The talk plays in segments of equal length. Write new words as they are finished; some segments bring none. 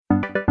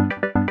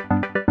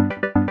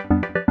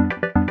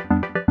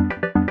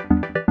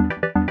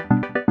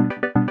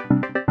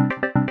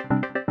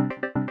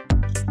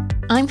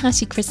I'm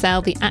Hattie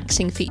Crisell, the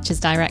Acting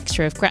Features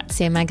Director of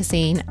Grazia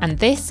magazine, and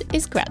this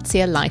is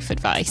Grazia Life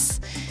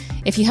Advice.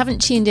 If you haven't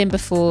tuned in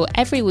before,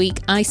 every week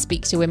I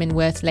speak to women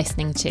worth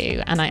listening to,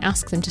 and I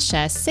ask them to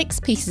share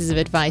 6 pieces of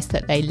advice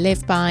that they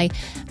live by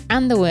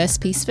and the worst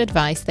piece of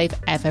advice they've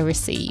ever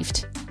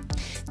received.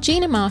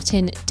 Gina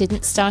Martin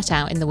didn't start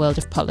out in the world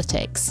of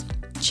politics.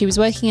 She was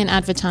working in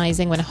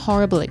advertising when a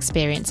horrible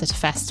experience at a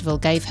festival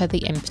gave her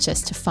the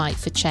impetus to fight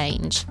for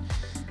change.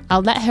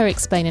 I'll let her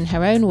explain in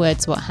her own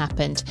words what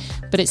happened,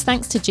 but it's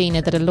thanks to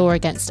Gina that a law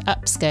against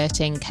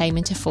upskirting came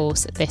into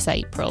force this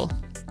April.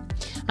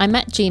 I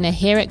met Gina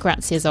here at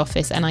Grazia's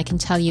office, and I can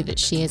tell you that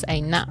she is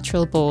a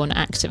natural-born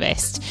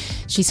activist.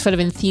 She's full of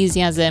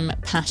enthusiasm,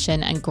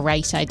 passion and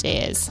great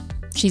ideas.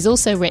 She's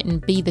also written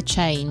Be the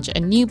Change, a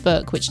new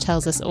book which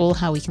tells us all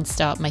how we can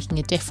start making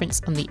a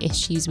difference on the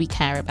issues we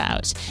care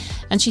about,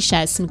 and she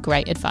shares some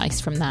great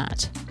advice from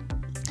that.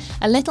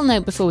 A little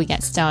note before we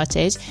get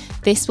started,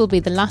 this will be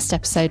the last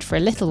episode for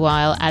a little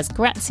while as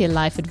Grazia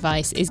Life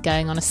Advice is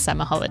going on a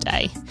summer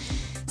holiday.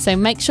 So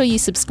make sure you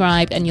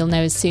subscribe and you'll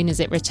know as soon as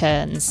it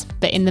returns.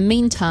 But in the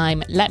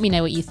meantime, let me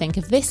know what you think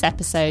of this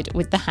episode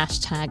with the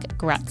hashtag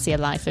Grazia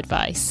Life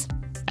Advice.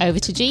 Over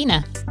to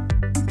Gina.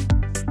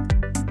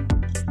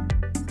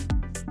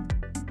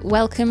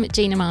 Welcome,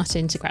 Gina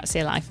Martin, to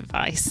Grazia Life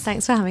Advice.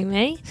 Thanks for having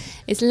me.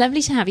 It's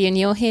lovely to have you, and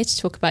you're here to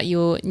talk about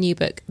your new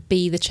book,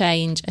 Be the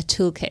Change, a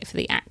toolkit for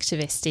the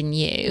activist in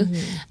you.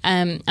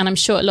 Mm-hmm. And I'm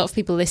sure a lot of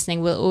people listening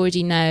will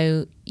already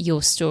know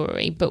your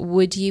story, but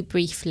would you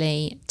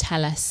briefly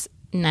tell us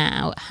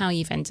now how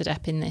you've ended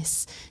up in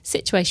this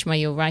situation where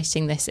you're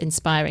writing this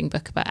inspiring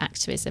book about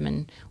activism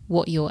and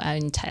what your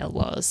own tale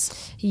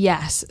was?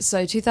 Yes,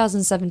 so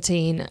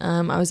 2017,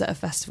 I was at a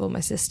festival with my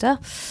sister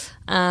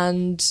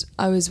and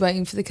I was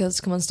waiting for the Killers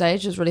to come on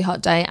stage. It was a really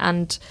hot day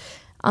and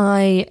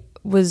I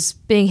was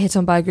being hit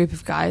on by a group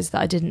of guys that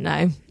I didn't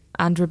know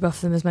and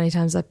rebuffed them as many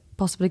times as I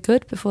possibly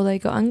could before they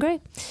got angry.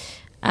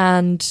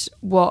 And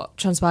what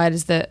transpired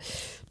is that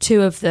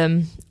 2 of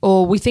them,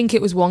 or we think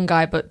it was one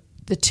guy, but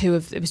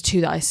it was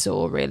 2 that I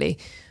saw really,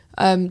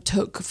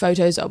 took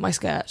photos of my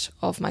skirt,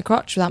 of my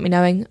crotch without me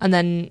knowing, and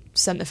then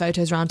sent the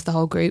photos around to the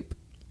whole group.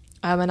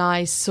 And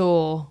I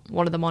saw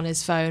one of them on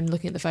his phone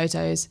looking at the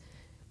photos,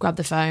 grabbed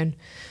the phone,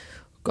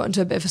 got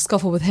into a bit of a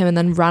scuffle with him and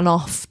then ran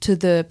off to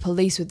the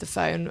police with the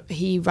phone.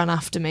 He ran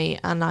after me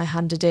and I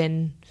handed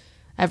in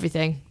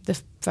everything,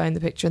 the phone, the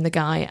picture and the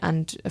guy,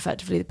 and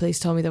effectively the police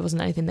told me there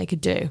wasn't anything they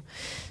could do.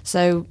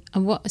 So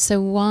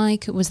why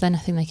was there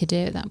nothing they could do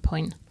at that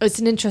point? It's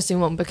an interesting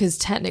one because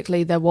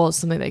technically there was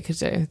something they could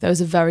do. There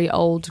was a very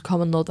old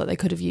common law that they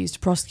could have used to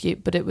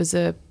prosecute, but it was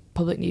a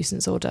public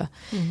nuisance order.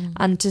 Mm-hmm.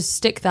 And to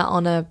stick that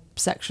on a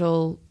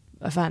sexual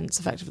offence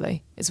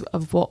effectively is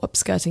of what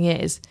upskirting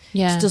is,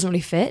 just doesn't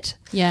really fit.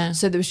 Yeah.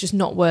 So it was just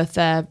not worth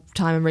their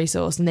time and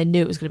resource, and they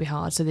knew it was going to be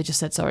hard, so they just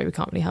said, sorry, we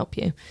can't really help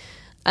you.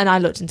 And I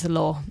looked into the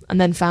law and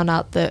then found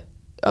out that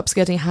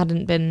upskirting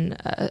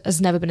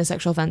has never been a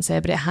sexual offence here,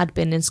 but it had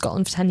been in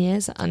Scotland for 10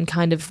 years, and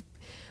kind of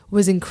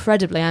was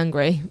incredibly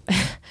angry.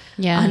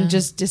 Yeah. And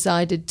just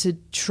decided to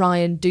try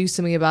and do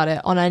something about it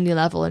on any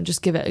level and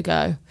just give it a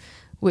go,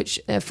 which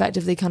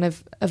effectively kind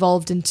of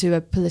evolved into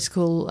a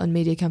political and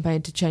media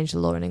campaign to change the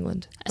law in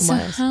England and so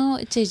Wales. How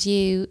did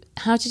you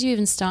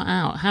even start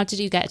out? How did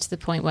you get to the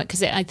point where,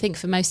 because I think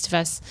for most of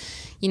us,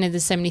 you know,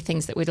 there's so many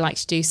things that we'd like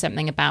to do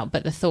something about,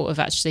 but the thought of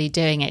actually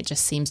doing it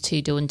just seems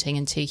too daunting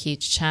and too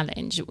huge a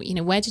challenge. You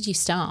know, where did you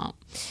start?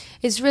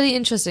 It's really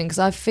interesting because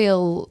I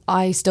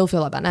still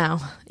feel like that now,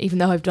 even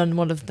though I've done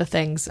one of the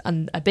things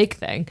and a big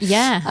thing.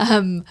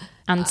 Yeah.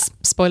 And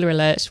spoiler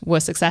alert,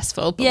 we're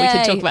successful, but we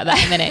can talk about that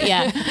in a minute.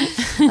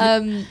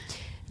 Yeah.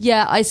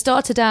 Yeah, I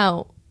started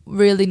out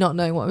really not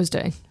knowing what I was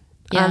doing.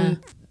 Yeah. And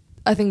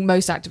I think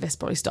most activists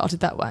probably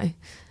started that way.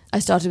 I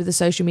started with a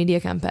social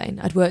media campaign.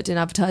 I'd worked in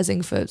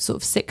advertising for sort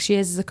of 6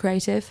 years as a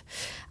creative,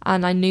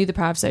 and I knew the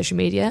power of social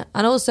media,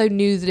 and also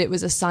knew that it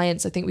was a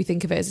science. I think we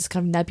think of it as this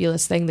kind of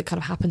nebulous thing that kind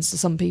of happens to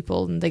some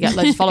people and they get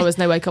loads of followers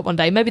and they wake up one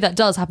day. Maybe that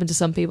does happen to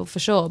some people for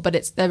sure,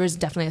 but there is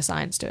definitely a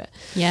science to it.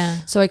 Yeah.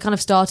 So I kind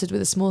of started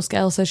with a small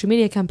scale social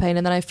media campaign,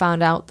 and then I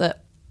found out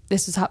that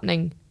this was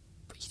happening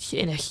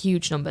in a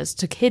huge numbers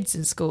to kids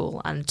in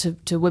school and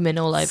to women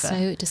all over.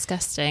 So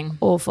disgusting.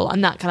 Awful.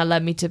 And that kind of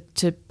led me to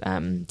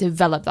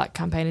develop that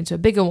campaign into a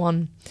bigger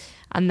one,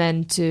 and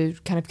then to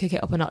kind of kick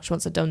it up a notch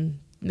once I'd done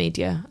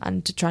media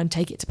and to try and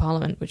take it to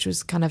Parliament, which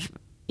was kind of,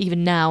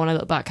 even now when I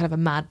look back, kind of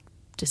a mad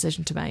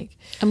decision to make.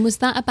 And was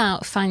that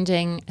about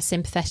finding a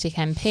sympathetic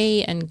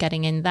MP and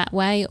getting in that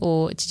way,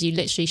 or did you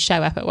literally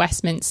show up at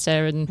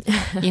Westminster and,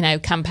 you know,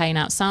 campaign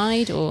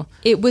outside? Or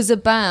it was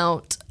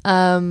about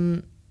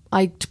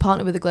I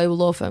partnered with a global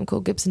law firm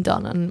called Gibson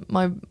Dunn, and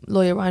my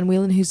lawyer Ryan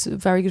Whelan, who's a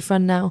very good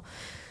friend now,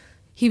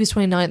 he was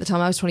 29 at the time,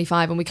 I was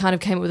 25, and we kind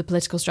of came up with a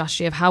political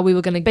strategy of how we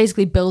were going to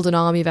basically build an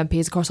army of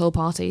MPs across all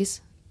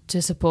parties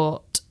to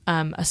support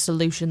a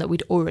solution that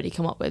we'd already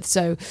come up with.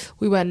 So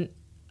we went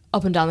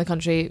up and down the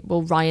country.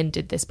 Well, Ryan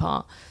did this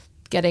part,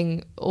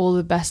 getting all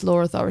the best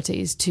law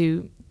authorities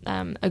to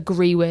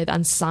agree with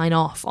and sign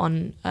off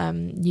on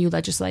new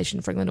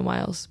legislation for England and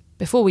Wales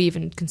before we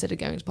even considered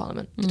going to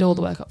Parliament. Did all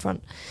the work up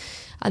front.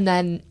 And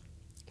then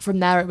from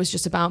there, it was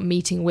just about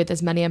meeting with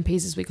as many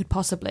MPs as we could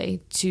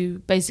possibly to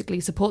basically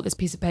support this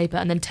piece of paper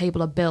and then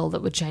table a bill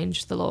that would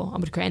change the law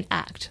and would create an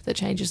act that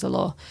changes the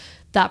law.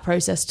 That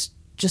process,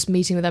 just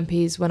meeting with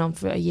MPs, went on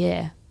for a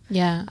year.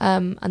 Yeah.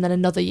 And then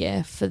another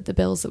year for the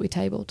bills that we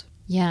tabled.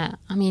 Yeah.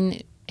 I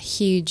mean,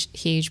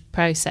 huge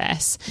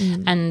process.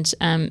 And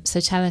so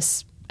tell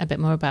us a bit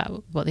more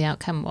about what the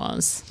outcome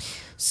was.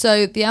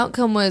 So the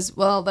outcome was,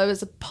 well, there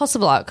was a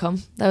possible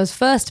outcome. There was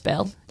first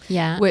bill,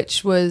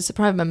 which was a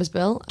private member's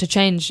bill to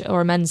change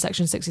or amend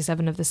Section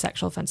 67 of the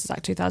Sexual Offences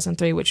Act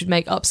 2003, which would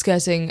make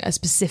upskirting a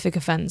specific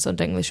offence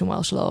under English and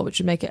Welsh law, which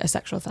would make it a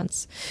sexual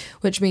offence,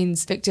 which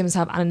means victims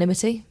have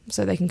anonymity,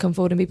 so they can come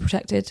forward and be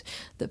protected,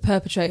 that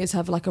perpetrators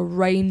have like a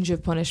range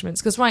of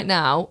punishments. Because not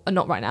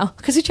right now,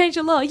 because we changed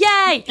the law.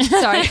 Yay!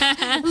 Sorry.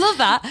 Love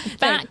that.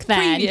 Back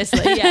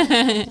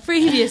then.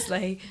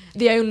 Previously,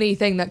 the only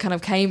thing that kind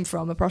of came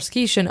from a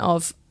prosecution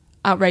of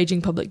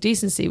outraging public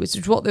decency, which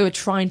is what they were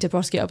trying to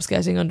prosecute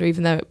upskirting under,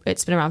 even though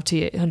it's been around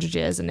 200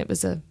 years and it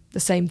was the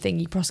same thing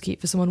you prosecute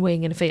for someone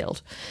weeing in a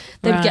field.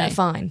 They would get a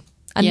fine.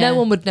 And no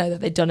one would know that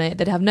they'd done it.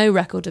 They'd have no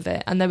record of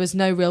it. And there was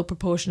no real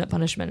proportionate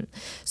punishment.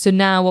 So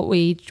now what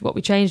we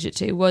changed it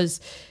to was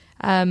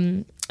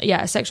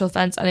a sexual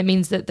offence, and it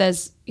means that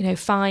there's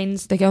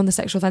fines. They go on the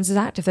Sexual Offences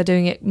Act if they're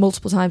doing it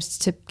multiple times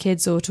to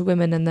kids or to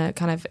women, and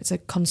it's a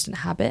constant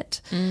habit,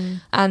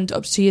 and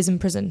up to 2 years in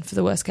prison for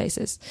the worst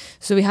cases.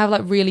 So we have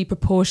like really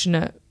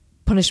proportionate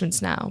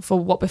punishments now for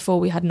what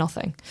before we had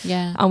nothing.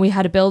 Yeah, and we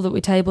had a bill that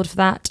we tabled for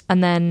that,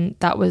 and then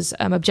that was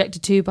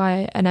objected to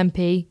by an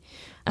MP,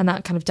 and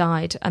that kind of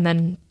died. And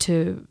then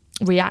to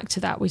react to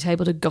that, we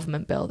tabled a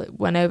government bill that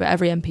went over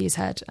every MP's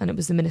head, and it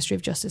was the Ministry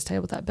of Justice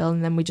tabled that bill,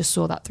 and then we just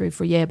saw that through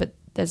for a year. But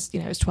there's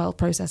it was 12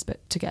 process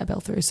but to get a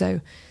bill through,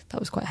 so that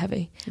was quite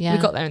heavy. We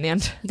got there in the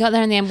end. You got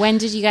there in the end. When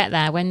did you get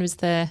there? When was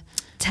the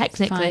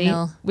technically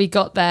final? We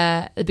got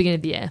there at the beginning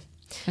of the year.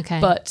 Okay,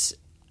 but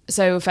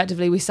so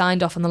effectively we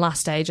signed off on the last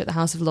stage at the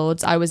House of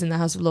Lords. I was in the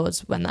House of Lords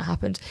when that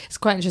happened. It's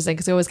quite interesting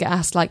because I always get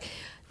asked like,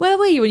 where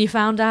were you when you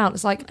found out?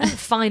 It's like, I didn't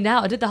find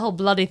out. I did the whole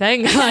bloody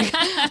thing. Like,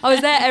 I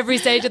was there every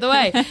stage of the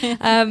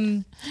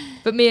way.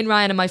 But me and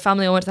Ryan and my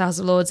family all went to the House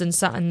of Lords and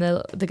sat in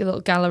the little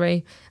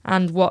gallery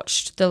and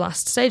watched the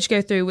last stage go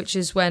through, which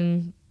is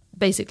when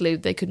basically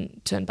they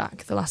couldn't turn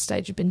back. The last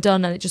stage had been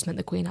done, and it just meant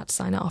the Queen had to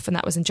sign it off, and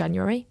that was in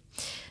January.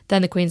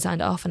 Then the Queen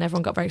signed it off, and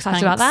everyone got very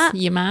excited about that.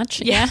 Your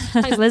Madge. Yeah.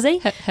 Thanks, Lizzie.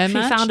 Her she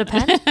Madge. found a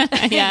pen.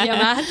 Yeah. Your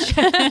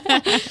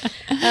Madge.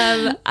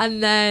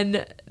 And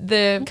then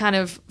the kind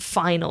of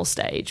final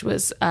stage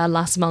was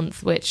last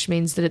month, which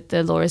means that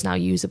the law is now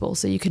usable.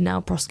 So you can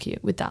now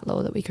prosecute with that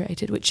law that we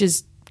created, which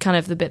is kind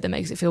of the bit that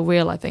makes it feel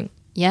real, I think.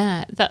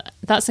 Yeah,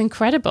 that's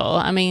incredible.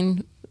 I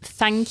mean,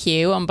 thank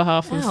you on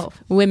behalf of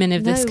women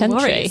of this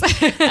country.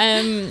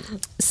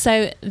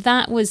 So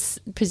that was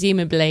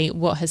presumably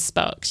what has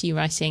sparked you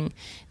writing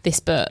this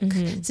book.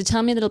 Mm-hmm. So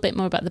tell me a little bit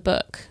more about the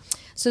book.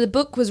 So the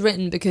book was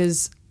written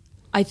because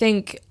I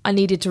think I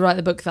needed to write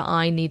the book that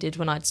I needed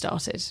when I'd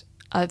started.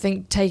 I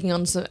think taking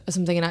on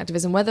something in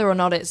activism, whether or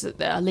not it's at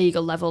a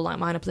legal level, like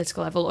mine, a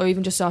political level, or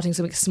even just starting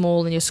something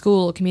small in your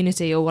school or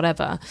community or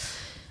whatever,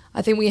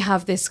 I think we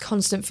have this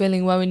constant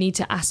feeling where we need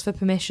to ask for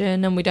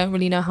permission and we don't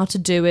really know how to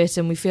do it,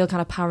 and we feel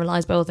kind of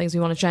paralysed by all the things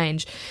we want to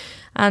change.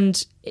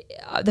 And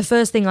the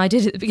first thing I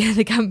did at the beginning of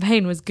the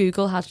campaign was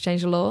Google how to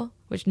change the law,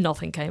 which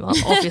nothing came up,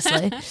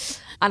 obviously.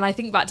 And I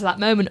think back to that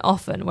moment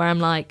often where I'm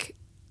like,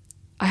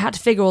 I had to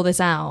figure all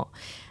this out.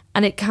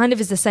 And it kind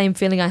of is the same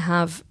feeling I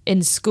have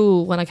in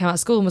school when I came out of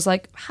school and was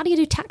like, how do you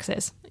do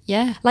taxes?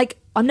 Yeah. Like,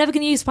 I'm never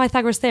going to use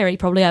Pythagoras theory,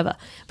 probably ever,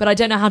 but I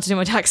don't know how to do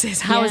my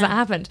taxes. How has that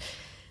happened?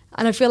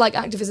 And I feel like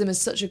activism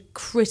is such a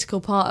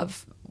critical part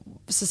of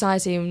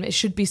society, and it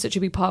should be such a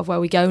big part of where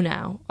we go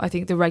now. I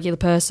think the regular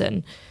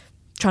person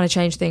trying to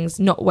change things,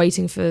 not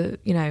waiting for,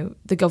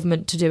 the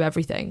government to do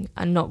everything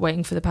and not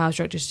waiting for the power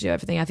structures to do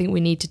everything. I think we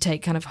need to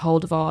take kind of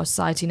hold of our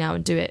society now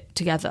and do it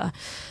together.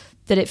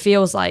 That it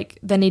feels like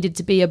there needed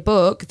to be a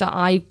book that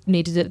I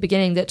needed at the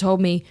beginning that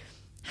told me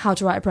how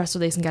to write a press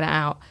release and get it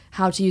out,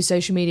 how to use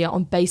social media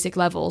on basic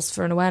levels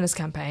for an awareness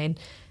campaign,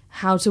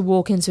 how to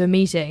walk into a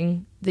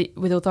meeting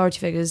with authority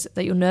figures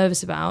that you're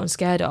nervous about and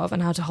scared of,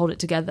 and how to hold it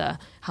together,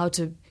 how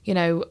to,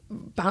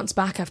 bounce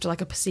back after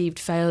like a perceived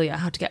failure,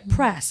 how to get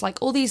press,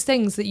 like all these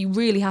things that you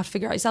really have to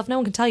figure out yourself. No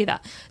one can tell you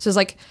that. So it's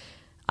like,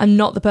 I'm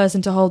not the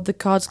person to hold the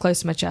cards close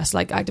to my chest.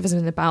 Like, activism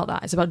isn't about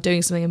that. It's about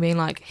doing something and being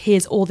like,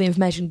 here's all the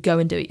information, go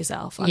and do it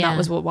yourself. And that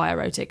was why I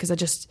wrote it,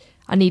 because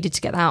I needed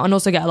to get that out and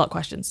also get a lot of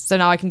questions. So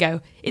now I can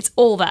go, it's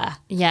all there.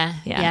 Yeah.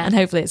 And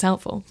hopefully it's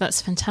helpful.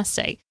 That's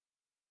fantastic.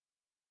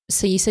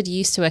 So you said you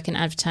used to work in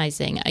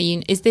advertising.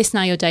 Is this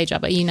now your day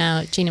job? Are you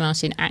now Gina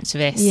Martin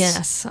activist?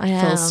 Yes, I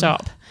am. Full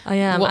stop. I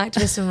am.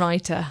 Activist and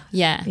writer.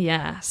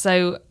 Yeah.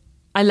 So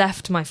I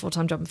left my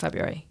full-time job in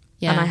February.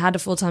 Yeah. And I had a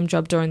full-time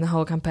job during the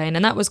whole campaign,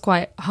 and that was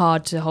quite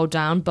hard to hold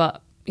down.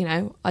 But,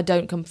 I'm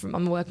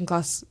a working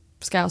class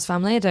Scouse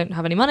family. I don't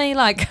have any money.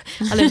 Like,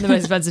 I live in the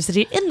most expensive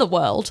city in the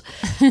world.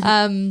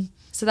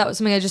 So that was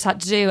something I just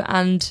had to do.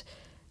 And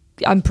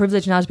I'm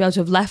privileged now to be able to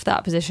have left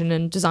that position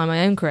and design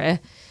my own career.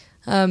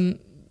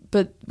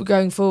 But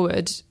going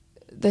forward,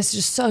 there's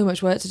just so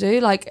much work to do.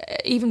 Like,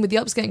 even with the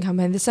upskilling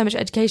campaign, there's so much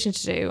education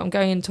to do. I'm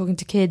going and talking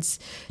to kids,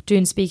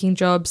 doing speaking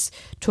jobs,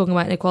 talking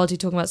about inequality,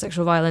 talking about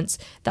sexual violence.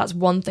 That's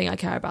one thing I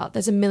care about.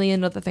 There's a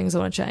million other things I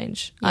want to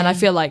change. Yeah. And I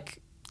feel like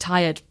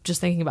tired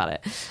just thinking about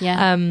it.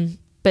 Yeah.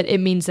 But it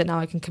means that now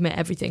I can commit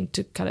everything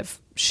to kind of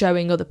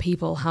showing other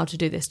people how to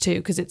do this too,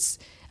 because it's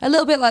a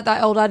little bit like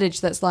that old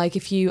adage that's like,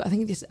 if you, I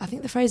think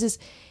the phrase is,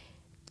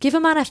 give a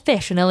man a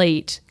fish and he'll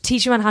eat.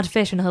 Teach a man how to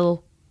fish and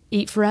he'll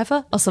eat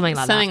forever, or something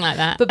like that. Something like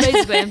that. But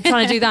basically, I'm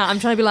trying to do that. I'm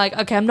trying to be like,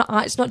 okay,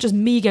 it's not just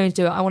me going to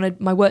do it. I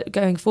want my work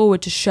going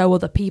forward to show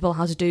other people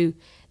how to do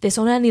this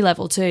on any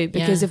level too,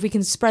 because if we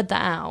can spread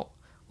that out,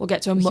 we'll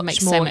get to a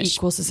much more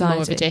equal society.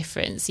 More of a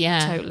difference,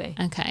 yeah. Totally.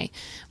 Okay.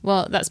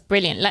 Well, that's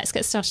brilliant. Let's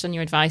get started on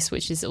your advice,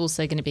 which is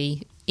also going to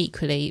be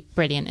equally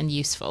brilliant and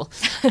useful.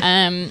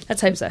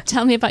 Let's hope so.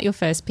 Tell me about your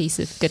first piece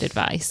of good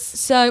advice.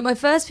 So my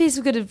first piece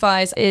of good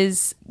advice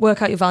is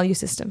work out your value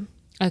system.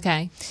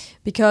 Okay.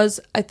 Because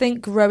I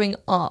think growing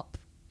up,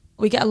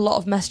 we get a lot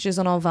of messages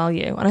on our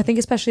value. And I think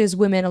especially as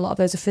women, a lot of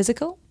those are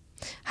physical.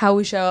 How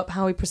we show up,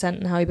 how we present,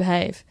 and how we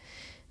behave.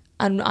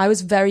 And I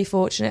was very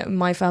fortunate in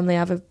my family. I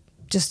have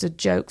just a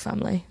joke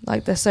family.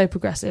 Like, they're so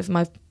progressive.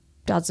 My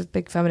dad's a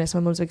big feminist,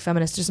 my mum's a big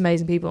feminist, just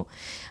amazing people.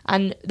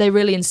 And they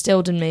really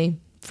instilled in me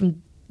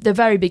from the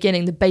very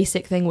beginning, the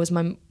basic thing was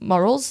my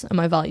morals and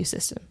my value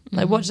system.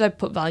 Like, what did I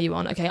put value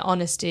on? Okay,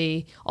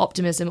 honesty,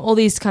 optimism, all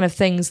these kind of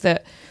things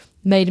that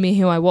made me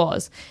who I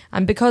was.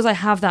 And because I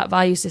have that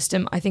value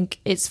system, I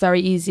think it's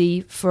very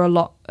easy for a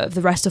lot of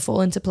the rest to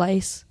fall into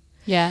place.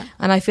 Yeah.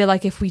 And I feel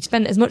like if we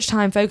spend as much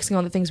time focusing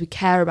on the things we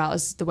care about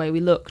as the way we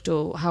looked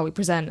or how we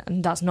present,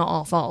 and that's not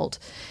our fault,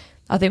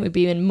 I think we'd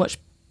be in a much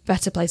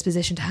better place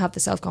position to have the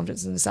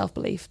self-confidence and the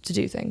self-belief to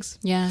do things.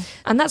 Yeah.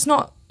 And that's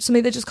not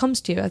something that just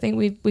comes to you. I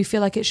think we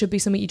feel like it should be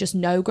something you just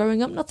know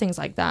growing up. Nothing's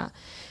like that.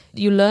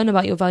 You learn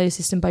about your value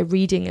system by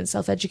reading and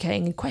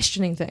self-educating and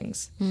questioning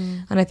things.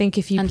 And I think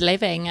if you... And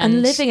living.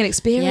 And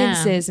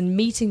experiences and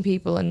meeting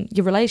people and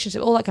your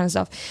relationship, all that kind of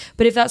stuff.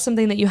 But if that's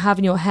something that you have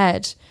in your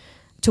head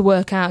to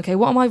work out, okay,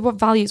 what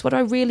values, what do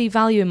I really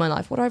value in my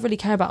life? What do I really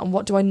care about? And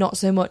what do I not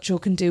so much or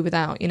can do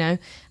without,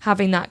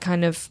 Having that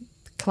kind of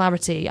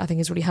clarity, I think,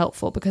 is really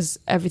helpful because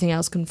everything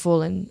else can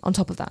fall in on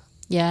top of that.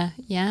 Yeah,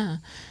 yeah.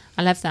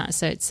 I love that.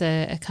 So it's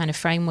a kind of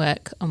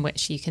framework on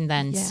which you can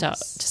then start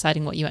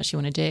deciding what you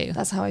actually want to do.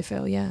 That's how I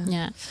feel, yeah.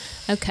 Yeah.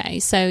 Okay,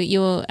 so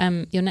your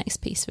next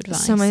piece of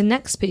advice. So my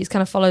next piece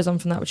kind of follows on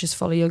from that, which is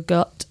follow your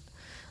gut.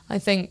 I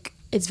think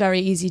it's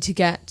very easy to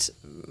get...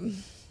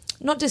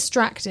 not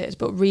distracted,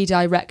 but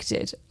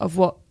redirected of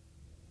what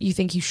you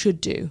think you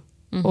should do,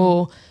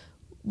 or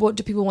what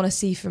do people want to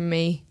see from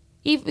me,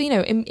 even,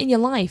 in your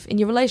life, in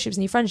your relationships,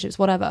 in your friendships,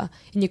 whatever,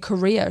 in your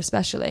career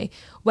especially.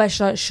 Where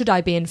should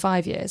I be in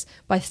 5 years?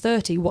 By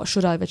 30, what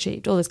should I have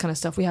achieved? All this kind of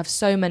stuff. We have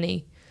so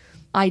many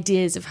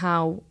ideas of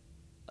how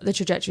the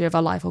trajectory of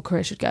our life or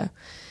career should go.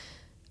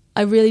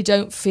 I really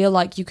don't feel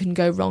like you can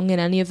go wrong in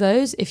any of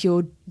those if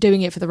you're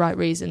doing it for the right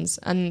reasons.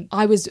 And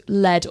I was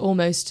led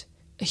almost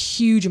a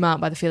huge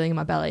amount by the feeling in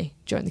my belly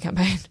during the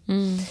campaign.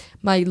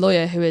 My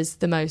lawyer, who is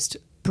the most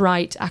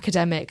bright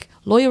academic,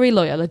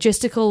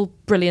 logistical,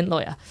 brilliant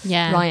lawyer,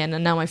 Ryan,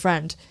 and now my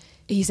friend,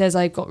 he says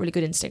I've got really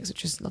good instincts,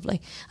 which is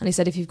lovely. And he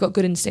said, if you've got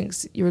good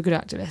instincts, you're a good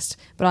activist.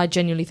 But I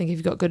genuinely think if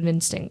you've got good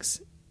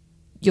instincts,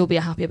 you'll be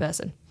a happier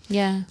person.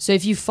 Yeah. So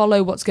if you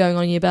follow what's going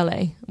on in your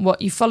belly,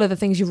 you follow the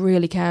things you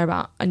really care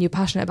about and you're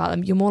passionate about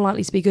them, you're more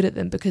likely to be good at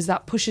them because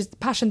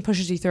passion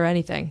pushes you through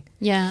anything.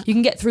 Yeah. You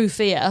can get through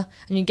fear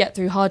and you can get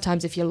through hard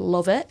times if you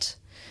love it.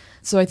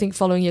 So I think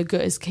following your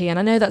gut is key. And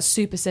I know that's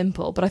super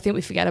simple, but I think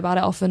we forget about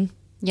it often.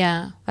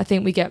 Yeah. I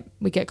think we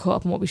get caught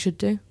up in what we should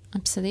do.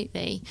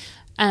 Absolutely.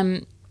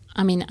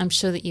 I mean, I'm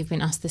sure that you've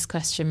been asked this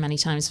question many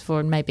times before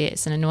and maybe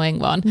it's an annoying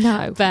one.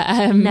 No,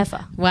 but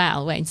never.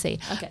 Well, wait and see.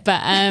 Okay.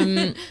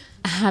 But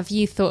have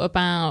you thought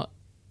about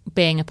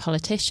being a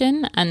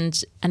politician?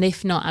 And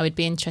if not, I would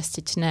be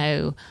interested to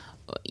know,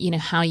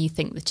 how you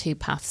think the two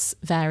paths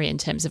vary in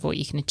terms of what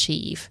you can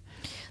achieve.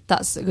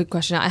 That's a good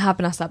question. I have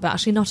been asked that, but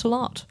actually not a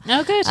lot.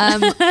 Oh, good.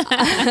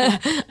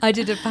 I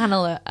did a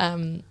panel at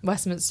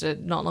Westminster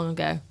not long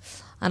ago,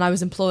 and I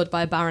was implored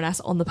by a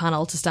baroness on the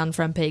panel to stand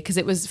for MP because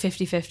it was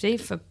 50-50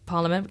 for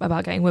Parliament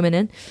about getting women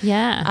in.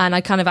 Yeah. And I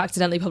kind of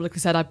accidentally publicly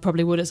said I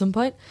probably would at some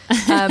point.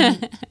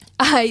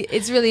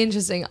 It's really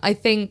interesting. I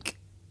think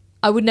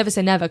I would never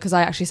say never because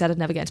I actually said I'd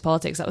never get into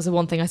politics. That was the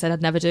one thing I said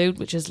I'd never do,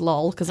 which is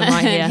lol, because I'm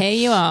right here. Here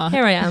you are.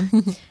 Here I am.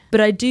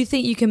 But I do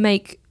think you can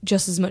make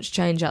just as much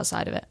change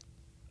outside of it.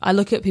 I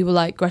look at people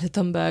like Greta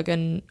Thunberg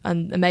and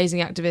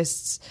amazing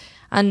activists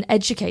and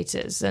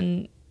educators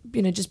and,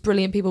 just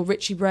brilliant people,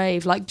 Richie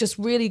Brave, like just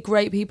really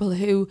great people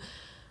who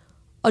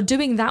are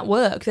doing that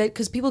work.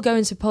 Because people go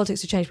into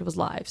politics to change people's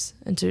lives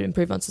and to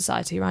improve on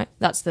society, right?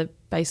 That's the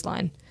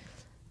baseline.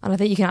 And I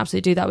think you can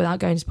absolutely do that without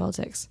going into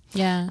politics.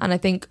 Yeah. And I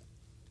think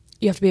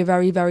you have to be a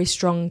very, very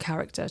strong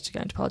character to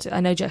go into politics. I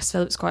know Jess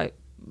Phillips quite,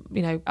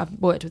 I've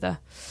worked with her,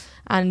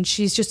 and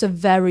she's just a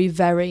very,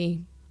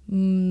 very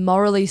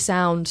morally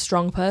sound,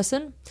 strong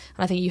person. And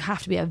I think you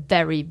have to be a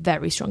very,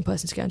 very strong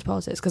person to go into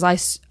politics,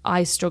 because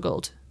I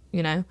struggled,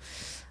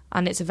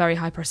 and it's a very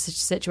high pressure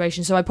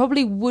situation. So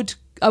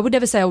I would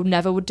never say I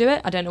never would do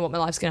it. I don't know what my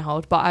life's going to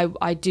hold, but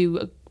I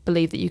do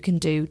believe that you can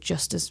do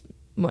just as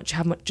much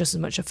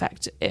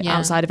effect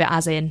outside of it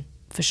as in,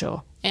 for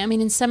sure. I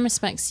mean, in some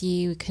respects,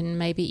 you can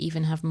maybe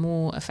even have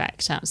more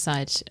effect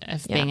outside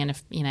of being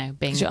being...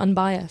 Because you're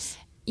unbiased.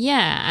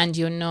 Yeah, and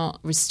you're not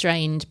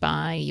restrained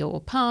by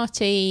your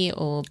party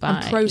or by...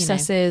 And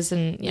processes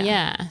and...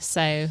 Yeah,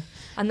 so...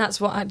 And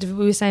that's what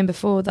we were saying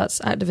before,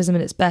 that's activism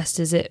at its best,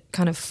 is it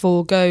kind of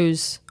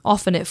foregoes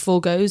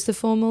the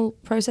formal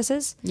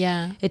processes.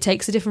 Yeah. It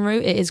takes a different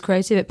route, it is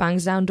creative, it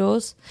bangs down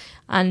doors,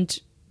 and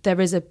there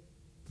is a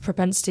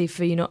propensity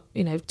for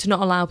to not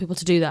allow people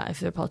to do that if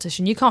they're a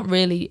politician. You can't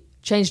really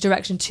change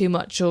direction too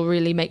much or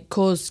really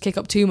kick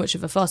up too much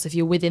of a fuss if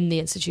you're within the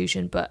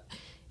institution, but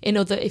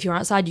if you're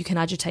outside, you can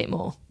agitate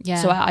more. Yeah.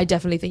 So I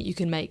definitely think you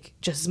can make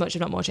just as much, if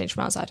not more, change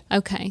from outside.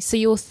 Okay, so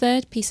your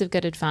third piece of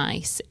good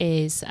advice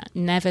is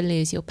never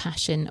lose your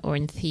passion or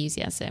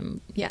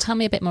enthusiasm. Yeah. Tell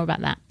me a bit more about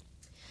that.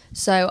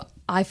 So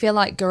I feel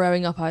like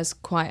growing up I was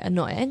quite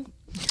annoying.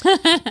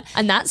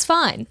 And that's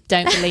fine.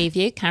 Don't believe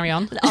you. Carry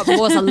on. It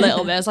was a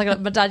little bit. It's like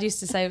my dad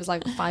used to say it was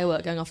like a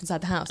firework going off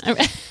inside the house.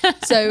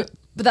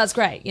 But that's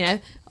great,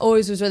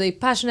 Always was really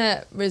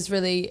passionate, was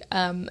really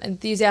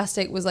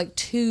enthusiastic, was like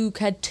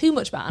cared too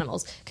much about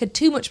animals, cared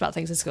too much about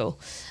things in school.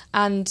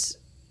 And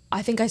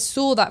I think I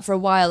saw that for a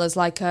while as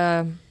like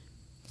a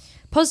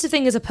positive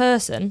thing as a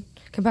person.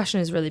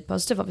 Compassion is really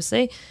positive,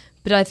 obviously.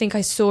 But I think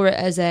I saw it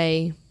as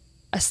a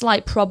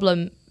slight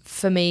problem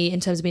for me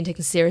in terms of being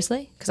taken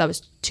seriously, because I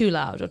was too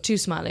loud or too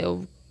smiley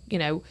or,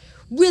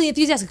 really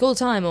enthusiastic all the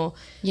time.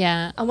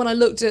 Yeah. And when I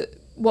looked at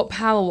what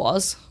power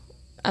was,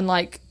 and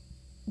like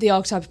the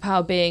archetype of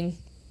power being,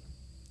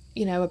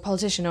 a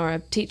politician or a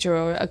teacher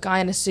or a guy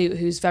in a suit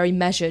who's very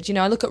measured.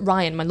 I look at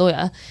Ryan, my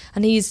lawyer,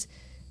 and he's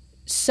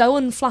so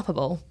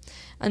unflappable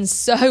and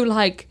so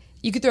like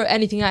you could throw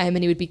anything at him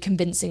and he would be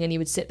convincing and he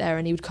would sit there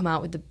and he would come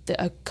out with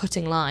a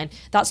cutting line.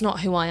 That's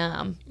not who I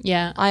am.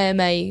 Yeah. I am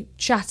a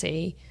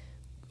chatty,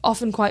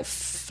 often quite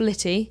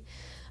flitty,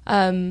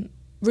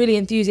 really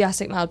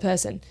enthusiastic, loud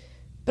person.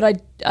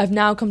 But I've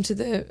now come to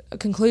the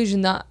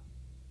conclusion that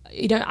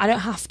I don't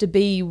have to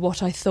be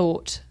what I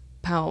thought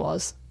power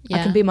was. Yeah.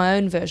 I can be my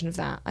own version of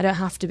that. I don't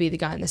have to be the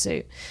guy in the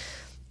suit.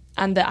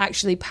 And that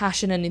actually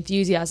passion and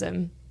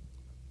enthusiasm,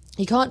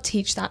 you can't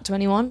teach that to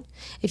anyone.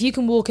 If you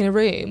can walk in a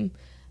room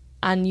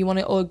and you want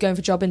to, or going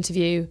for a job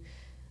interview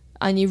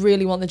and you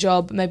really want the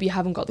job, maybe you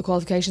haven't got the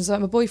qualifications. So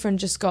like my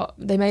boyfriend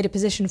they made a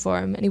position for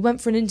him and he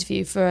went for an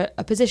interview for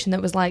a position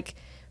that was like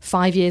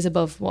 5 years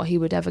above what he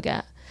would ever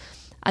get.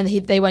 And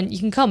they went, you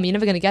can come, you're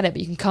never going to get it, but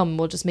you can come,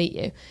 we'll just meet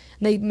you. And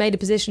they made a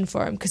position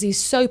for him because he's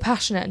so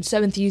passionate and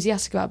so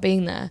enthusiastic about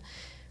being there.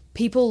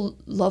 People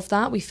love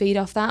that, we feed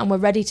off that, and we're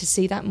ready to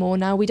see that more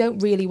now. We don't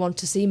really want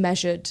to see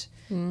measured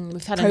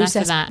we've had process.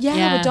 Enough of that.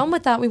 Yeah, we're done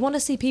with that. We want to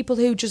see people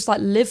who just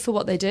like live for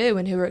what they do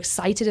and who are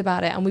excited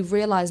about it. And we've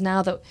realised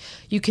now that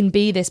you can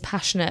be this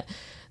passionate,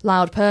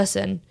 loud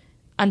person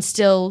and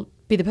still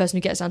be the person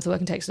who gets down to work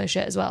and takes no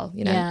shit as well,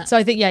 Yeah. So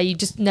I think, you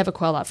just never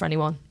quell that for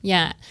anyone.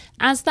 Yeah.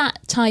 As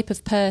that type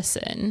of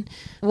person,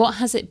 what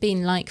has it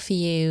been like for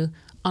you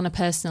on a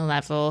personal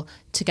level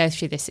to go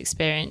through this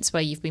experience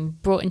where you've been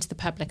brought into the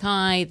public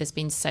eye, there's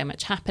been so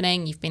much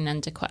happening, you've been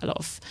under quite a lot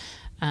of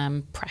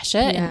pressure,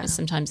 and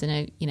sometimes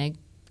in a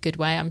good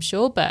way, I'm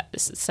sure, but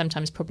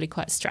sometimes probably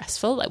quite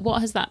stressful. Like,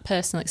 what has that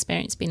personal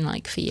experience been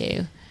like for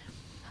you?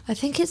 I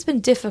think it's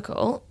been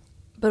difficult,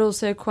 but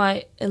also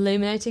quite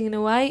illuminating in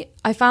a way.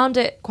 I found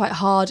it quite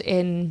hard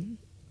in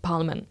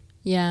Parliament.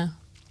 Yeah.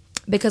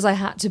 Because I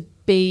had to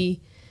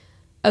be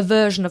a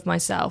version of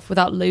myself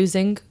without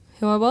losing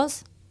who I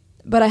was.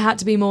 But I had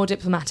to be more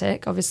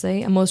diplomatic,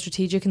 obviously, and more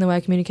strategic in the way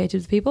I communicated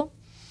with people.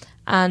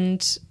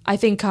 And I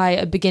think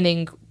at the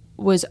beginning,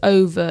 was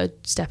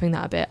overstepping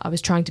that a bit. I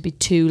was trying to be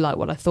too like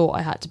what I thought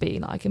I had to be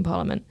like in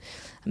Parliament.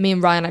 And me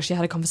and Ryan actually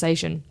had a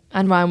conversation.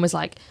 And Ryan was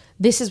like,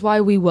 this is why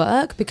we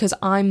work, because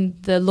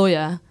I'm the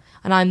lawyer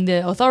and I'm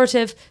the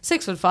authoritative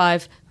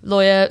 6'5"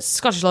 lawyer,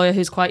 Scottish lawyer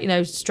who's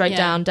quite, straight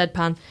down,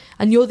 deadpan.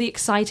 And you're the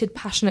excited,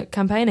 passionate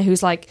campaigner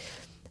who's like,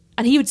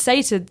 and he would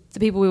say to the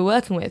people we were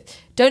working with,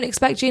 don't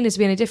expect Gina to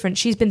be any different.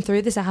 She's been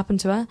through this. It happened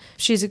to her.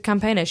 She's a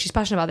campaigner. She's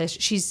passionate about this.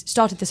 She's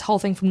started this whole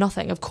thing from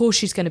nothing. Of course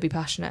she's going to be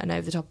passionate and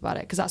over the top about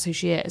it because that's who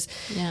she is.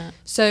 Yeah.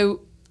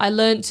 So I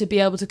learned to be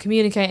able to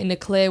communicate in a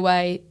clear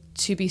way,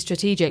 to be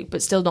strategic,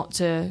 but still not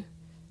to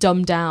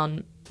dumb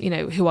down,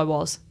 who I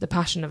was, the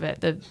passion of it,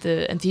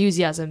 the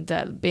enthusiasm,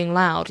 being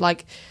loud.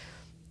 Like,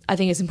 I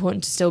think it's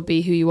important to still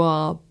be who you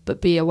are,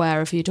 but be aware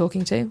of who you're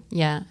talking to.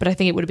 Yeah. But I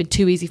think it would have been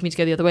too easy for me to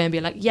go the other way and be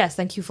like, yes,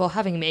 thank you for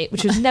having me,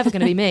 which was never going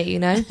to be me,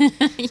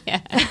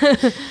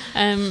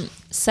 Yeah.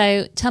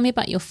 So tell me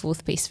about your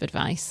fourth piece of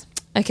advice.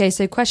 Okay,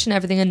 so question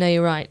everything and know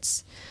your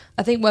rights.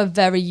 I think we're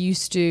very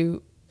used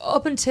to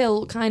up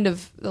until kind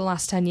of the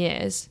last 10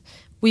 years,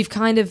 we've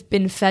kind of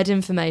been fed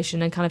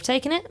information and kind of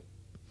taken it.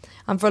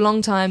 And for a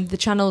long time, the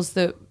channels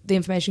that the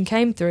information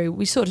came through,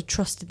 we sort of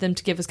trusted them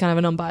to give us kind of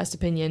an unbiased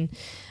opinion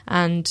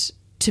and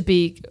to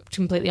be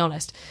completely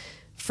honest.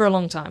 For a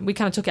long time, we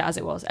kind of took it as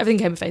it was. Everything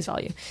came at face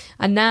value.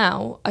 And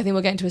now I think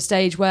we're getting to a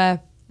stage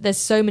where there's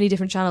so many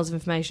different channels of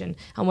information,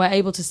 and we're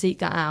able to seek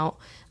that out,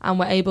 and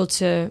we're able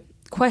to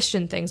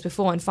question things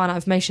before and find out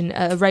information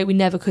at a rate we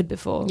never could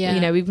before. Yeah. You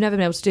know, we've never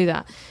been able to do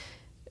that.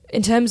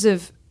 In terms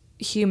of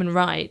human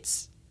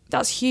rights,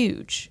 that's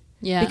huge.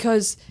 Yeah.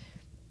 Because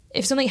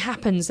if something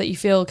happens that you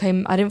feel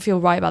I didn't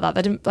feel right about that.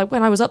 I didn't, like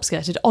when I was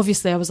upskirted,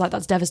 obviously I was like,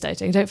 that's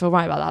devastating. I don't feel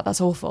right about that.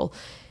 That's awful.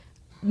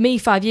 Me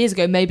 5 years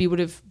ago maybe would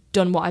have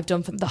done what I've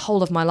done for the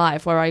whole of my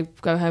life, where I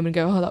go home and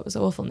go, oh, that was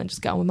awful, and then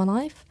just get on with my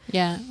life.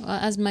 Yeah, well,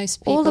 as most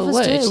people all of us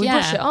would. do. We yeah.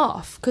 brush it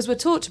off because we're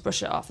taught to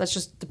brush it off. That's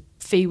just the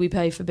fee we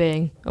pay for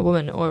being a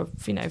woman, or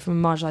from a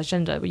marginalised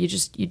gender. But you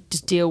just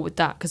deal with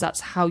that because that's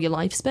how your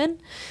life's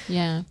been.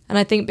 Yeah, and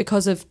I think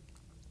because of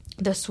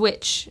the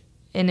switch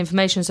in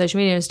information and social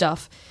media and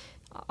stuff,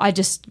 I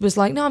just was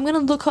like, no, I'm going to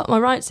look up my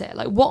rights here.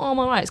 Like, what are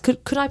my rights?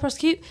 Could I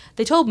prosecute?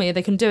 They told me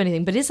they couldn't do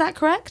anything, but is that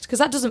correct? Because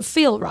that doesn't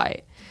feel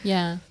right.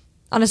 Yeah.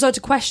 And I started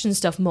to question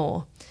stuff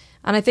more.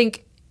 And I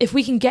think if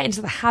we can get into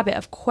the habit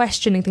of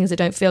questioning things that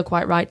don't feel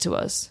quite right to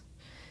us,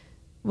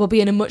 we'll be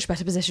in a much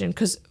better position.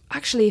 Because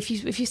actually, if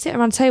you sit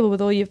around a table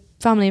with all your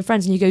family and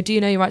friends and you go, do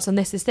you know your rights on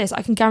this,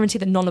 I can guarantee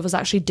that none of us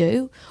actually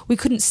do. We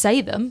couldn't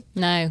say them.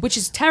 No. Which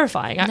is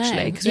terrifying,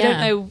 actually, because we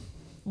don't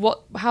know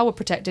how we're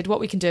protected,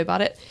 what we can do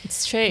about it.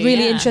 It's true.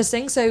 Really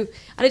interesting. So,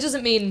 and it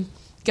doesn't mean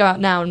go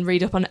out now and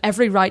read up on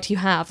every right you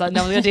have. Like,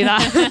 no one's going to do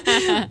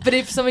that. But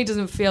if something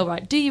doesn't feel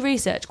right, do your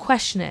research,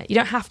 question it. You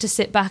don't have to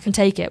sit back and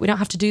take it. We don't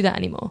have to do that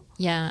anymore.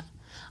 Yeah.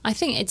 I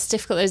think it's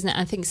difficult, isn't it?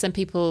 I think some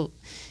people,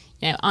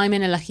 I'm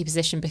in a lucky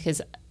position because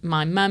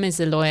my mum is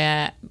a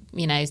lawyer.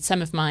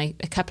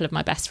 A couple of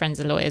my best friends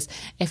are lawyers.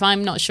 If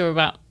I'm not sure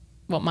about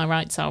what my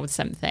rights are with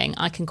something,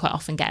 I can quite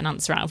often get an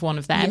answer out of one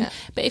of them. Yeah.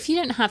 But if you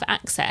don't have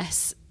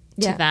access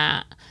to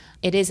that,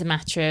 it is a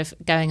matter of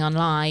going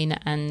online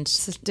and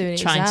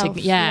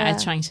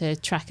trying to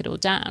track it all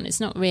down.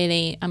 It's not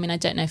really, I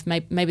don't know if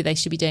maybe they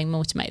should be doing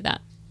more to make that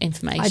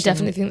information. I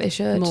definitely think they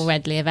should. More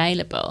readily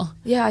available.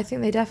 Yeah, I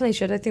think they definitely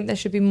should. I think there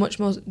should be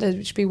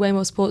there should be way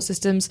more support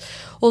systems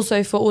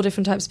also for all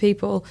different types of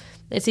people.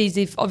 It's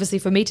easy, obviously,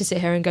 for me to sit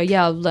here and go,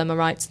 yeah, I'll learn my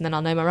rights and then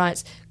I'll know my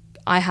rights.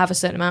 I have a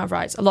certain amount of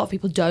rights. A lot of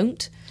people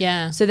don't.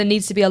 Yeah. So there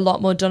needs to be a lot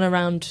more done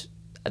around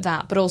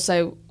that. But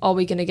also, are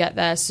we going to get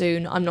there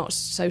soon? I'm not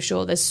so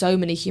sure. There's so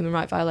many human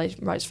rights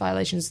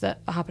violations that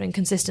are happening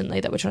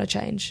consistently that we're trying to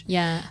change.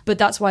 Yeah. But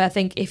that's why I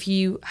think if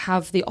you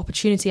have the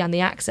opportunity and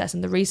the access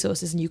and the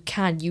resources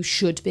and you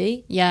should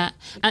be. Yeah.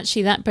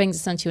 Actually, that brings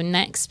us on to your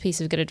next piece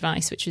of good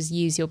advice, which was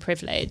use your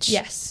privilege.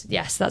 Yes,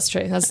 that's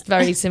true. That's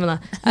very similar.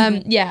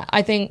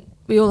 I think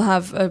we all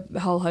have a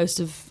whole host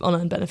of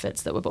unearned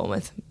benefits that we're born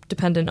with,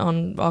 dependent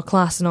on our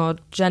class and our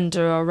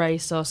gender, our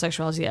race, our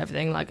sexuality,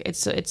 everything. Like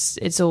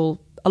it's all,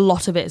 a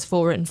lot of it is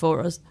forewritten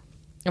for us.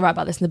 I write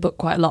about this in the book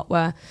quite a lot,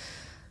 where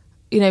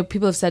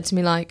people have said to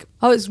me like,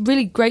 oh, it's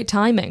really great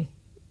timing,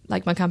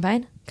 like my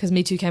campaign, because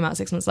Me Too came out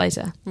 6 months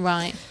later.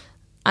 Right.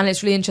 And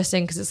it's really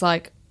interesting because it's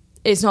like,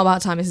 it's not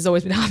about time, this has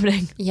always been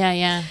happening.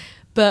 Yeah.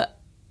 But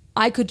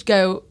I could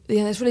go,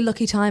 it's really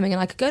lucky timing,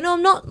 and I could go, no,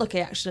 I'm not lucky,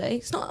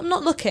 actually. I'm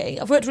not lucky.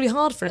 I've worked really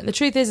hard for it. And the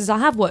truth is I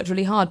have worked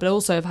really hard, but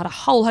also I've had a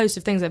whole host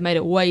of things that have made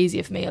it way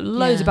easier for me.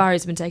 Loads of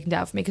barriers have been taken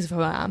down for me because of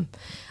who I am.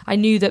 I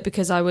knew that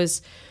because I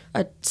was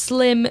a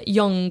slim,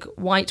 young,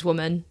 white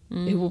woman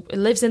who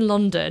lives in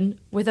London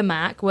with a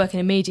Mac, working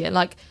in media,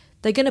 like,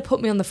 they're going to put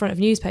me on the front of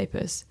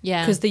newspapers.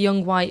 Yeah. Because the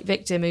young white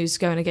victim who's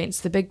going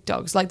against the big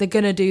dogs, like, they're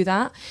going to do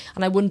that.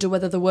 And I wonder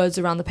whether the words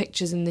around the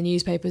pictures in the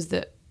newspapers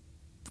that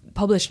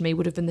published me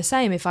would have been the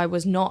same if I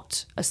was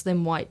not a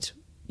slim white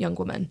young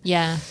woman.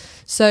 Yeah.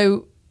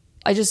 So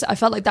I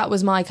felt like that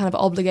was my kind of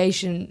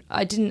obligation.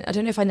 I don't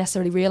know if I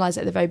necessarily realised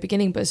it at the very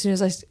beginning, but as soon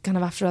as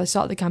after I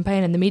started the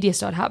campaign and the media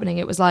started happening,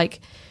 it was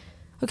like,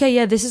 okay,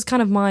 yeah, this is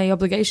kind of my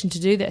obligation to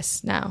do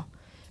this now.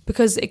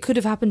 Because it could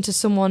have happened to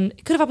someone,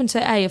 it could have happened to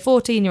a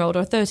 14-year-old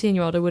or a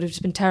 13-year-old who would have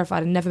just been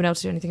terrified and never been able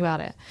to do anything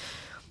about it.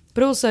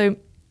 But also,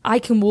 I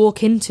can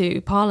walk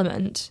into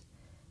Parliament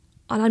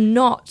and I'm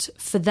not,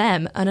 for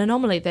them, an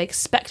anomaly. They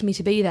expect me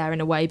to be there in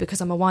a way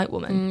because I'm a white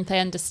woman. They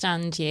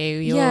understand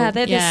you.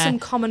 There's some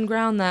common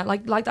ground there.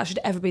 Like that should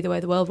ever be the way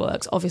the world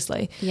works,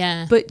 obviously.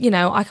 Yeah. But,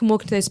 I can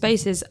walk into those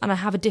spaces and I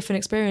have a different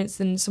experience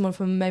than someone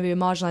from maybe a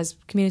marginalised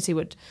community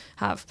would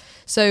have.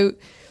 So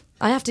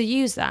I have to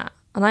use that,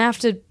 and I have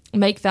to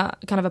make that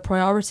kind of a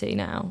priority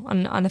now.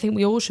 And I think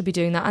we all should be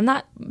doing that. And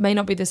that may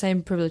not be the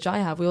same privilege I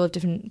have. We all have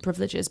different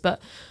privileges,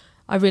 but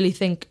I really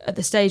think at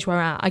the stage where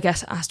we're at, I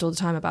get asked all the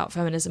time about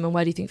feminism and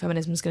where do you think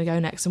feminism is going to go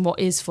next and what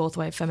is fourth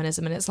wave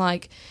feminism. And it's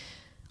like,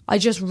 I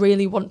just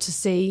really want to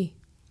see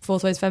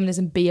fourth wave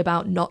feminism be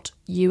about not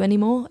you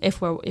anymore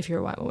if you're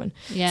a white woman.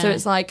 Yeah. So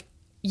it's like,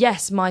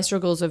 yes, my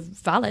struggles are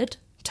valid,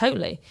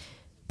 totally.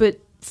 But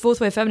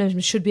fourth wave feminism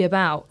should be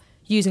about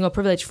using our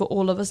privilege for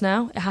all of us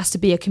now. It has to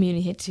be a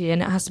community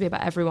and it has to be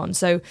about everyone.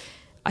 So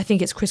I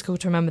think it's critical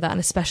to remember that, and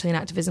especially in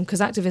activism,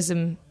 because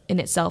activism in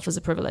itself is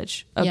a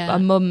privilege. A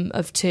mum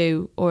of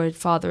 2 or a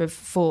father of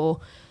 4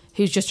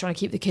 who's just trying to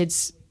keep the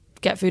kids,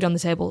 get food on the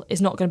table,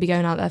 is not going to be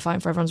going out there fighting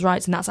for everyone's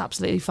rights, and that's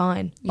absolutely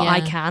fine. But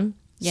I can.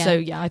 Yeah.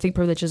 So I think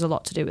privilege has a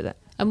lot to do with it.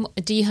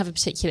 Do you have a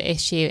particular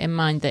issue in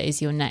mind that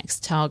is your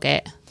next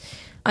target?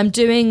 I'm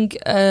doing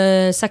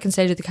a second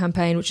stage of the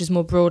campaign, which is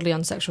more broadly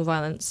on sexual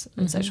violence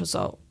and sexual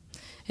assault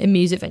in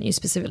music venues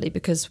specifically,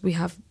 because we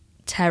have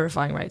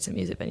terrifying rates in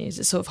music venues.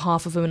 It's sort of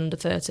half of women under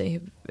 30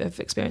 who have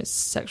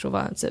experienced sexual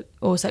violence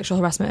or sexual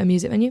harassment at a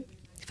music venue,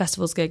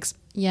 festivals, gigs.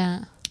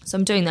 Yeah. So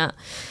I'm doing that.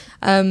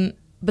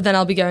 But then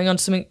I'll be going on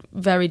to something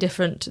very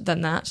different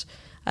than that,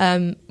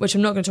 which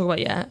I'm not going to talk about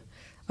yet.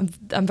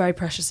 I'm very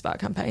precious about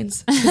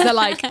campaigns. They're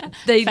like,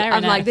 they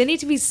need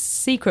to be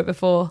secret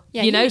before, so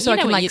I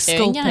can like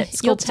sculpt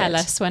it. You'll tell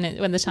us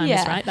when the time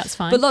is right. That's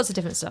fine. But lots of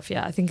different stuff.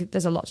 Yeah, I think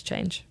there's a lot to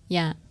change.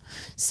 Yeah.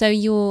 So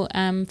your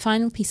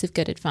final piece of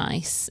good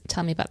advice,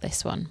 tell me about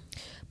this one.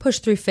 Push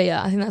through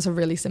fear. I think that's a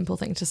really simple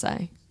thing to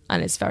say,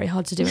 and it's very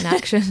hard to do in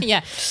action.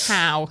 Yeah.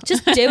 How?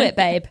 Just do it,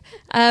 babe.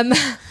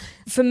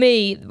 For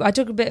me, I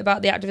talk a bit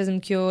about the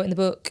activism cure in the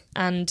book,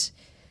 and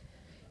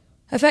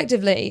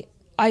effectively,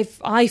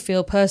 I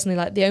feel personally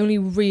like the only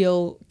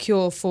real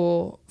cure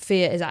for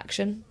fear is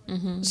action.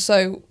 Mm-hmm.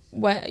 So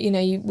where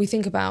we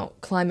think about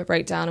climate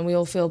breakdown and we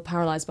all feel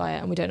paralysed by it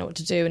and we don't know what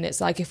to do, and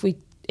it's like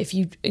if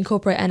you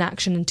incorporate an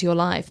action into your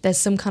life, there's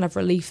some kind of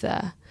relief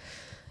there.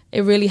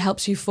 It really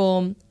helps you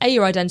form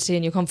your identity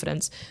and your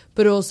confidence,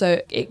 but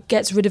also it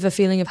gets rid of a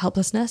feeling of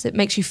helplessness. It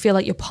makes you feel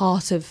like you're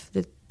part of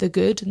the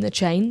good and the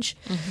change.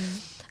 Mm-hmm.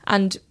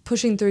 And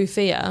pushing through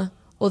fear,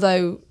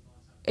 although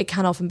it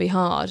can often be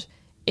hard,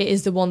 it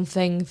is the one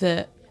thing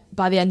that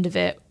by the end of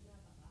it,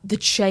 the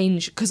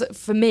change, because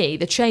for me,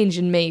 the change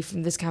in me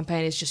from this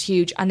campaign is just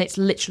huge, and it's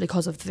literally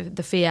because of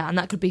the fear. And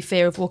that could be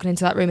fear of walking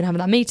into that room and having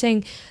that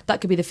meeting. That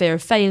could be the fear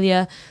of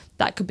failure.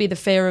 That could be the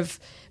fear of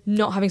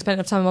not having spent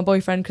enough time with my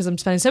boyfriend because I'm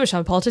spending so much time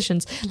with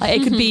politicians. Like,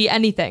 it could be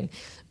anything.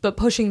 But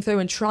pushing through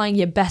and trying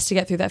your best to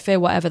get through that fear,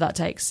 whatever that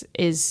takes,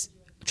 is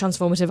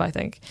transformative, I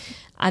think.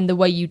 And the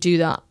way you do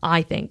that,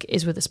 I think,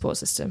 is with the support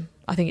system.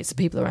 I think it's the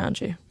people around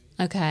you.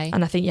 Okay.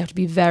 And I think you have to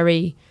be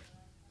very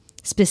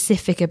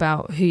specific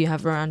about who you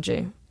have around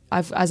you.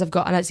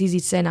 And it's easy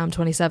to say now I'm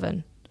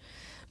 27,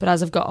 but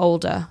as I've got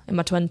older in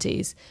my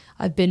 20s,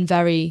 I've been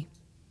very,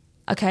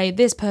 okay,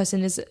 this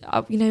person is,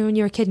 when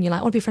you're a kid and you're like,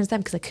 I want to be friends with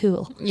them because they're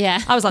cool.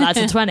 Yeah. I was like that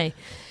till 20.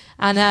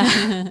 And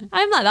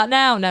I'm like that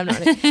now. No, I'm not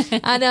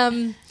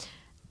really.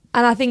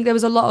 And I think there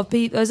was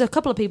a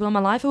couple of people in my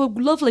life who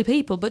were lovely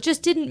people, but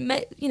just didn't,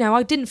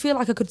 I didn't feel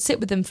like I could sit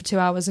with them for 2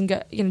 hours and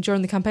get,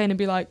 during the campaign and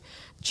be like,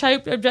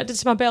 Chope objected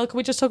to my bill, can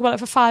we just talk about it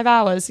for 5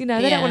 hours? They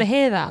don't want to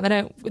hear that.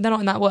 They're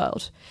not in that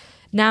world.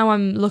 Now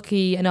I'm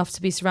lucky enough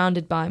to be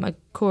surrounded by my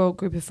core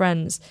group of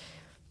friends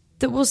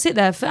that will sit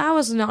there for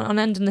hours on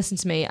end and listen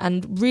to me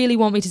and really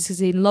want me to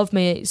succeed and love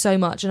me so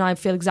much. And I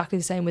feel exactly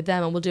the same with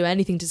them, and we'll do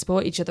anything to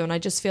support each other. And I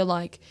just feel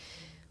like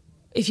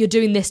if you're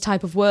doing this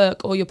type of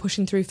work, or you're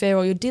pushing through fear,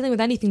 or you're dealing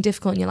with anything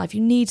difficult in your life,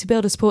 you need to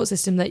build a support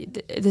system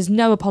that there's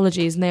no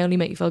apologies and they only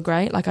make you feel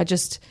great. Like,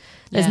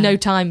 there's no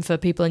time for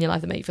people in your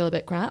life that make you feel a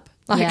bit crap,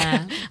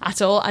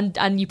 at all.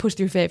 And you push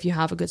through fear if you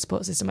have a good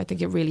support system. I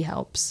think it really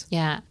helps.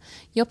 Yeah.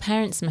 Your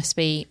parents must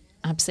be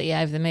absolutely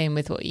over the moon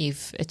with what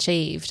you've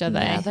achieved, are they?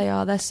 Yeah, they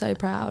are. They're so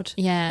proud.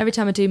 Yeah. Every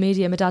time I do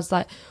media, my dad's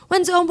like,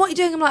 when's it on? What are you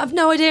doing? I'm like, I've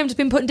no idea. I've just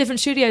been put in different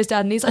studios,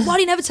 Dad. And he's like, why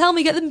do you never tell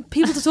me? Get them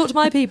people to talk to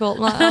my people. I'm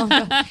like, oh,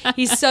 God.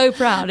 He's so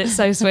proud. It's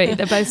so sweet.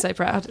 They're both so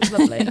proud. It's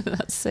lovely.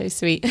 That's so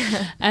sweet.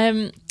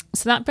 So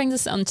that brings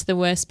us on to the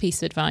worst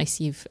piece of advice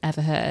you've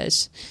ever heard.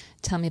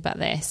 Tell me about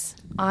this.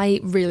 I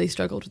really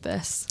struggled with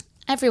this.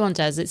 Everyone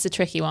does. It's a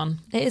tricky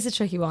one. It is a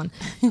tricky one.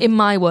 In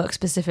my work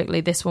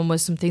specifically, this one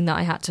was something that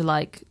I had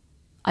to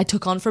I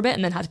took on for a bit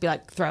and then had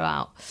to throw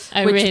out.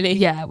 Oh, really?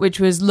 Yeah, which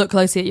was look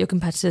closely at your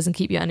competitors and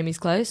keep your enemies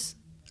close.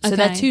 So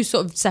they're two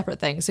sort of separate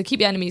things. So keep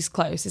your enemies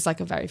close is like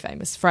a very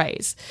famous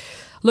phrase.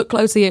 Look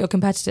closely at your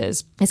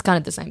competitors is kind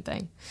of the same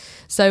thing.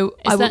 So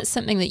is that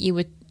something that you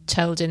were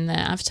told in the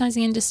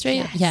advertising industry?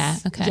 Yes. Yeah,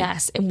 okay.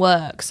 Yes, in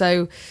work.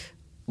 So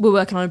we're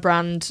working on a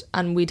brand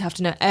and we'd have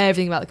to know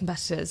everything about the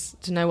competitors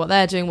to know what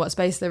they're doing, what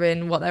space they're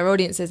in, what their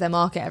audience is, their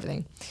market,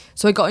 everything.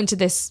 So I got into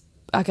this,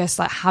 I guess,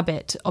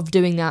 habit of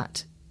doing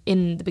that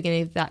in the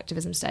beginning of the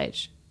activism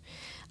stage.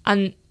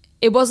 And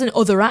it wasn't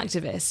other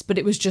activists, but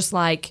it was just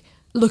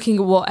looking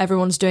at what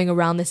everyone's doing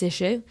around this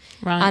issue.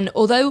 Right. And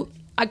although,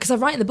 because I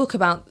write in the book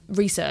about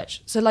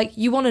research, so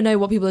you want to know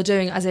what people are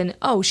doing, as in,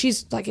 oh,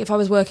 she's if I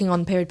was working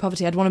on period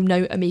poverty, I'd want to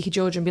know Amika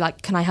Georgia and be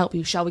like, can I help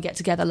you? Shall we get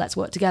together? Let's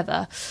work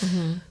together.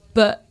 Mm-hmm.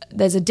 But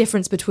there's a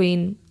difference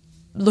between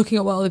looking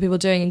at what other people are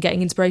doing and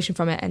getting inspiration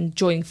from it and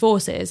joining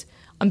forces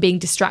and being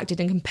distracted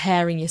and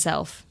comparing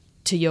yourself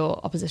to your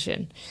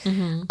opposition.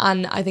 Mm-hmm.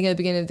 And I think at the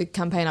beginning of the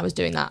campaign I was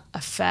doing that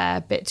a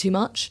fair bit too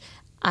much,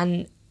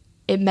 and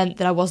it meant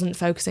that I wasn't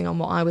focusing on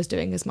what I was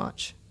doing as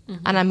much.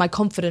 Mm-hmm. And then my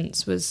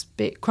confidence was a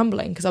bit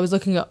crumbling because I was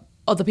looking at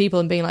other people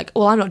and being like,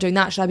 well, I'm not doing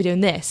that, should I be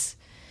doing this?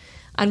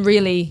 And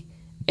really,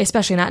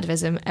 especially in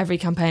activism, every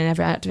campaign,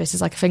 every activist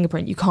is like a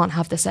fingerprint. You can't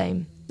have the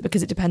same,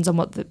 because it depends on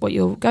what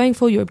you're going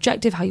for, your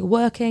objective, how you're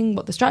working,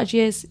 what the strategy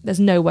is. There's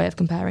no way of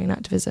comparing in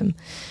activism.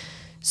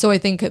 So I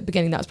think at the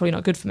beginning that's probably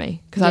not good for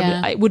me, because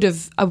I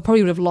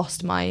probably would have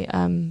lost my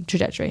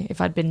trajectory if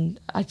I'd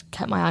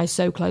kept my eyes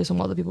so close on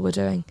what other people were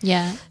doing.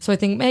 Yeah. So I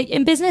think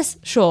in business,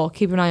 sure,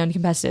 keep an eye on your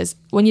competitors.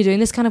 When you're doing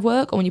this kind of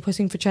work or when you're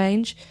pushing for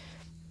change,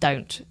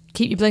 don't.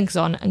 Keep your blinkers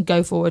on and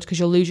go forward, because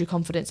you'll lose your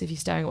confidence if you're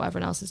staring at what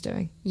everyone else is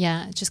doing.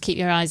 Yeah, just keep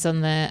your eyes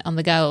on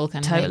the goal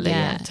kind of thing.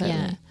 Totally.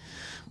 Yeah.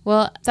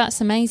 Well,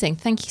 that's amazing.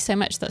 Thank you so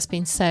much. That's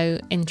been so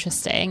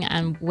interesting,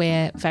 and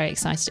we're very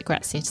excited at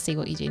Grazia to see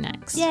what you do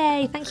next.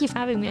 Yay, thank you for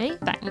having me.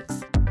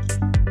 Thanks.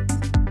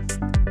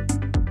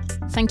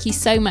 Thank you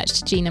so much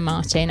to Gina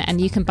Martin,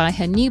 and you can buy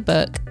her new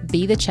book,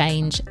 Be the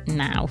Change,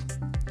 now.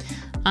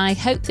 I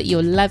hope that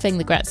you're loving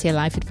the Grazia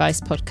Life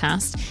Advice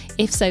podcast.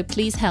 If so,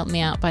 please help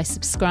me out by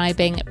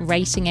subscribing,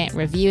 rating it,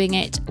 reviewing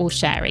it, or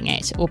sharing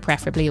it, or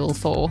preferably all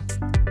four.